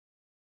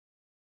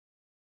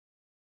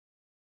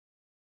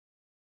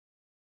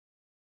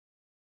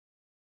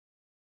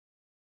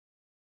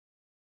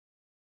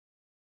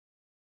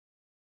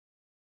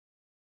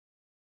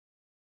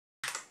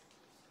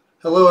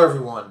Hello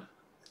everyone.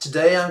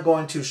 Today I'm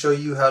going to show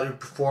you how to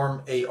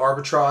perform a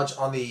arbitrage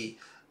on the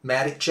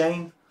Matic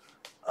chain.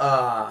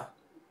 The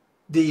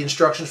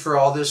instructions for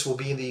all this will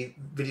be in the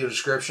video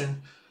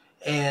description,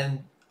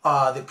 and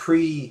the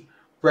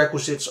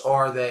prerequisites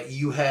are that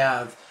you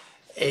have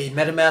a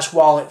Metamask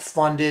wallet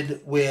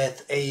funded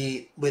with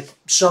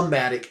some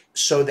Matic,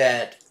 so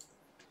that,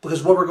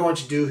 because what we're going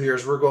to do here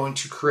is we're going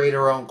to create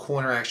our own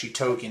coin or actually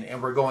token,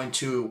 and we're going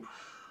to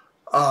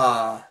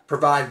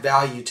provide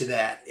value to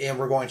that, and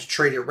we're going to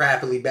trade it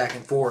rapidly back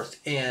and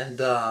forth and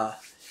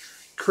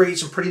create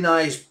some pretty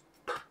nice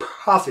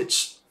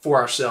profits for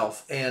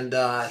ourselves. And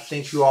I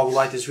think you all will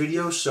like this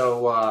video,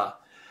 so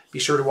be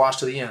sure to watch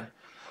to the end.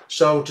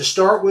 So to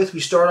start with, we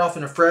start off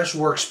in a fresh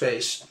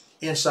workspace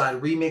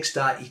inside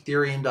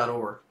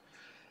remix.ethereum.org,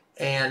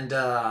 and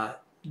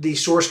the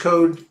source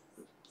code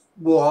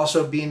will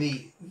also be in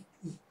the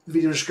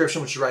video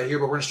description, which is right here.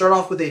 But we're going to start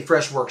off with a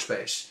fresh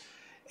workspace,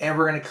 and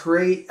we're going to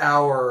create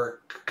our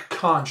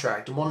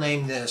contract, and we'll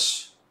name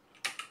this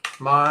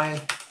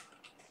my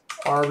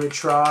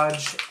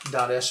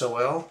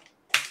arbitrage.sol,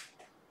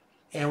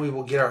 and we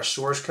will get our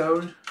source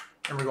code,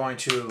 and we're going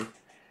to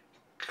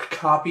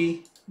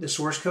copy the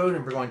source code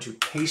and we're going to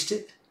paste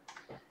it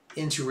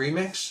into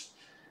Remix.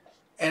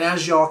 And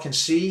as y'all can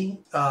see,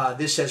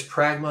 this says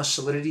Pragma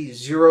Solidity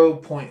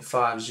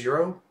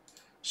 0.50,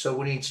 so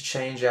we need to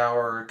change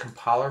our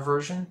compiler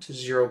version to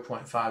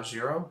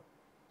 0.50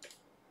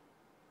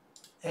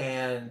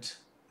 and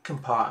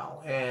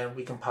compile, and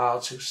we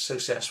compiled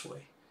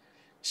successfully.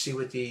 See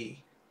with the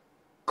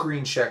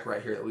green check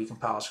right here that we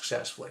compiled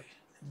successfully.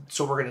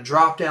 So we're going to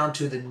drop down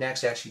to the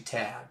next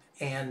tab,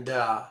 and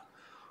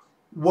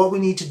what we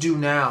need to do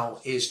now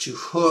is to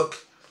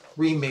hook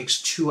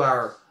Remix to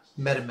our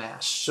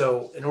Metamask.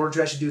 So in order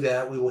to actually do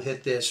that, we will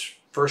hit this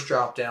first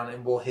drop down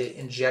and we'll hit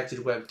Injected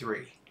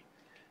Web3,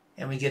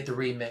 and we get the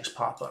Remix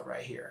pop up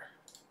right here.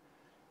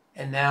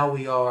 And now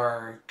we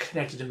are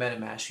connected to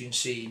Metamask. You can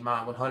see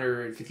my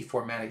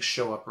 154 Matic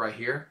show up right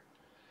here.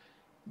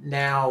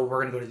 Now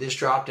we're going to go to this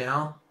drop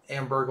down,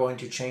 and we're going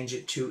to change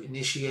it to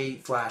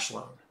Initiate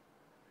Flashloan.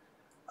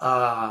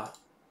 Now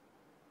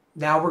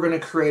we're going to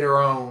create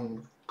our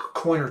own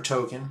coin or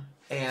token,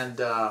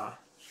 and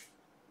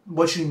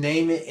what you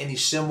name it, any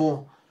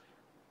symbol,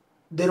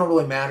 they don't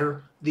really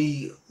matter.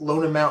 The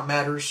loan amount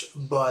matters,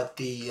 but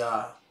the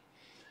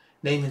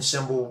name and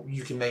symbol,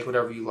 you can make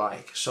whatever you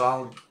like. So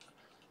I'll,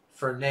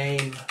 for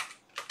name,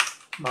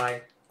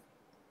 my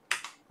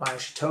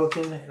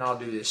token, and I'll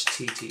do this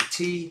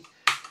TTT.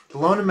 The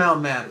loan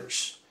amount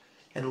matters,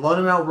 and the loan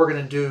amount we're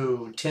going to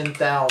do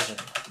 10,000,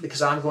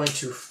 because I'm going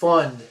to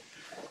fund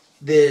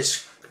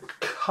this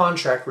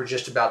contract we're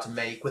just about to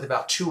make with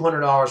about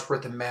 $200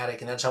 worth of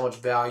Matic, and that's how much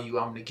value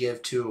I'm going to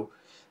give to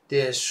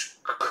this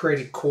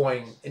created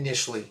coin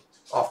initially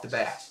off the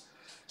bat.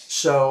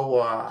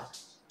 So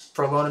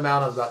for a loan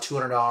amount of about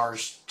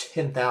 $200,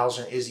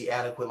 10,000 is the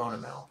adequate loan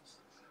amount.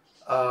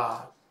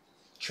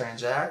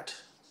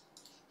 Transact,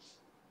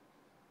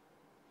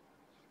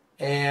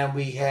 and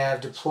we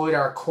have deployed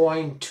our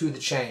coin to the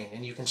chain,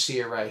 and you can see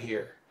it right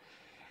here.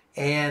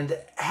 And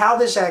how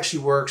this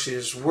actually works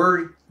is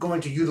we're going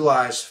to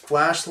utilize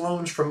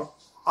Flashloans from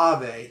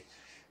AAVE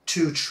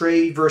to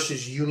trade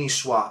versus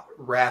Uniswap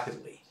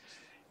rapidly,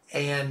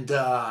 and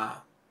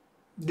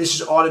this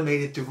is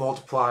automated through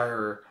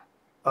multiplier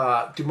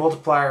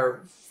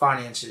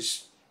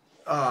finances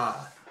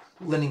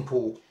lending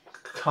pool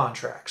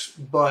contracts.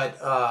 But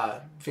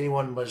if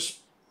anyone was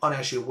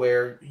unactually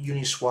aware,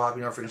 Uniswap,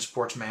 if it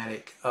supports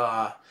Matic.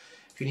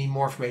 If you need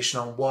more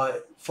information on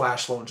what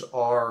Flashloans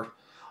are,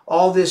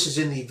 all this is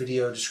in the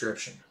video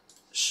description.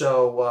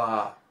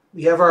 So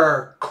we have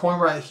our coin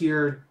right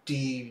here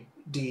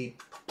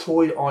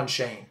deployed on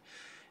chain,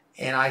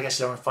 and I guess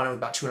I'm going to fund it with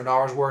about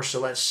 $200 worth. So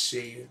let's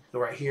see, go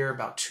right here,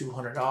 about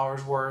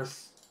 $200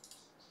 worth.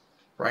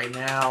 Right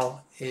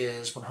now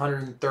is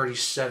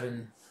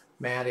 137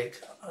 Matic,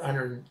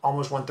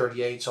 almost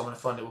 138, so I'm going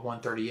to fund it with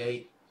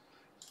 138.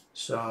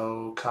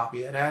 So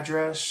copy that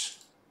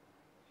address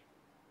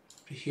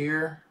to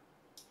here,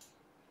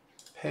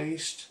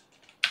 paste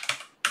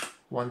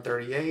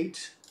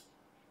 138.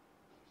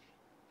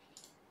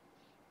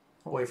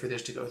 I'll wait for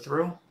this to go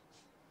through.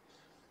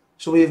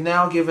 So we have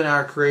now given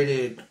our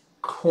created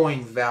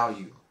coin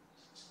value,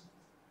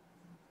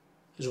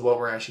 is what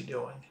we're actually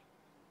doing.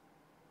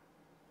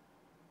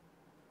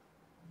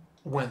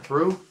 Went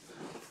through.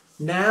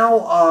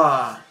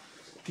 Now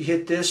if you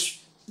hit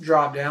this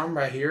drop down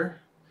right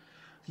here,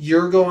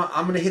 I'm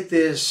going to hit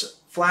this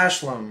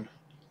flash loan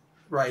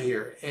right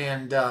here,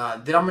 and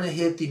then I'm going to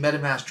hit the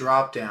MetaMask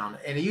drop down,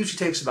 and it usually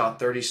takes about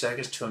 30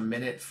 seconds to a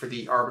minute for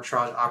the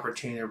arbitrage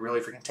opportunity to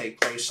really freaking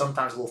take place.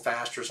 Sometimes a little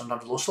faster,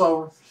 sometimes a little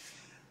slower.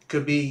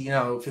 Could be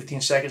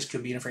 15 seconds,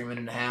 could be in for a minute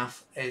and a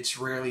half. It's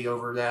rarely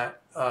over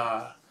that.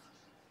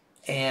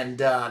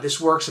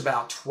 This works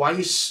about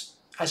twice,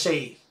 I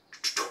say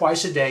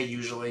twice a day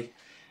usually.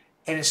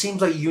 And it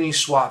seems like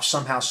Uniswap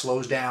somehow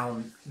slows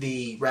down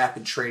the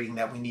rapid trading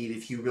that we need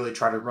if you really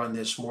try to run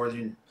this more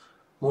than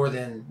what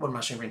am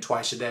I saying,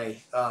 twice a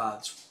day.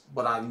 It's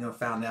what I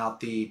found out.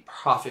 The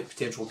profit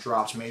potential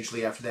drops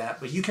majorly after that,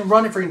 but you can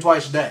run it freaking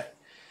twice a day,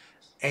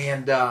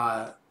 and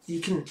you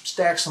can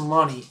stack some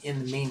money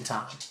in the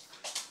meantime.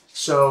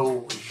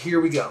 So here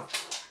we go.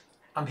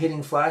 I'm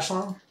hitting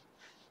Flashloan.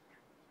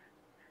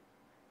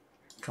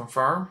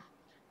 Confirm.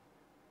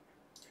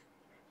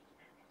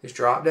 This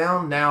drop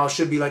down now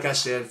should be, like I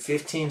said,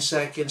 15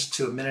 seconds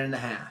to a minute and a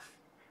half.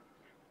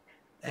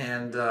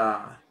 And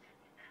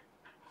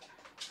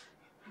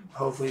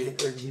hopefully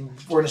we're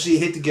going to see it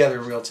hit together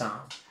in real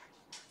time.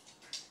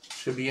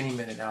 Should be any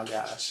minute now,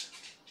 guys.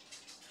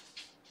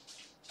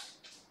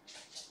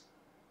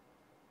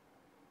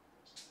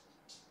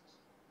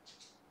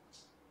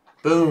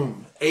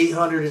 Boom,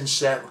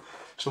 807.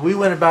 So we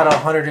went about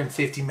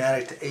 150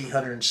 Matic to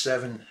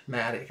 807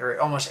 Matic, or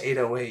almost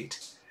 808.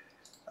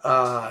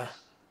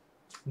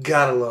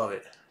 Gotta love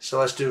it. So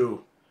let's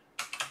do,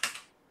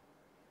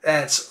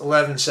 that's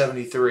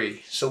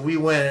 1173. So we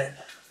went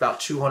about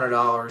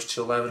 $200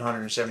 to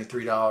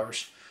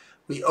 $1,173.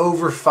 We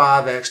over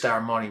 5x'd our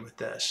money with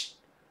this.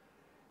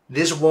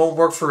 This won't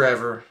work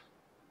forever.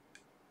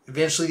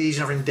 Eventually these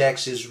different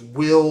DEXs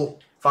will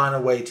find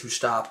a way to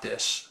stop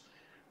this.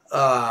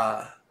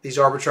 These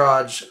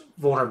arbitrage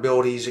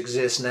vulnerabilities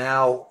exist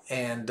now,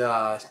 and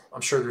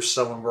I'm sure there's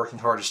someone working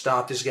hard to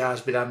stop this, guys,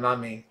 but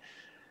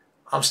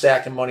I'm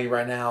stacking money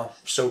right now.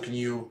 So can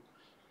you.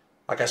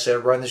 Like I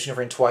said, run this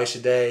thing twice a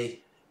day,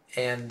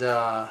 and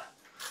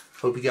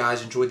hope you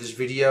guys enjoyed this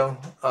video.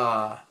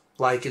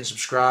 Like and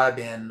subscribe,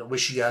 and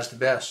wish you guys the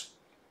best.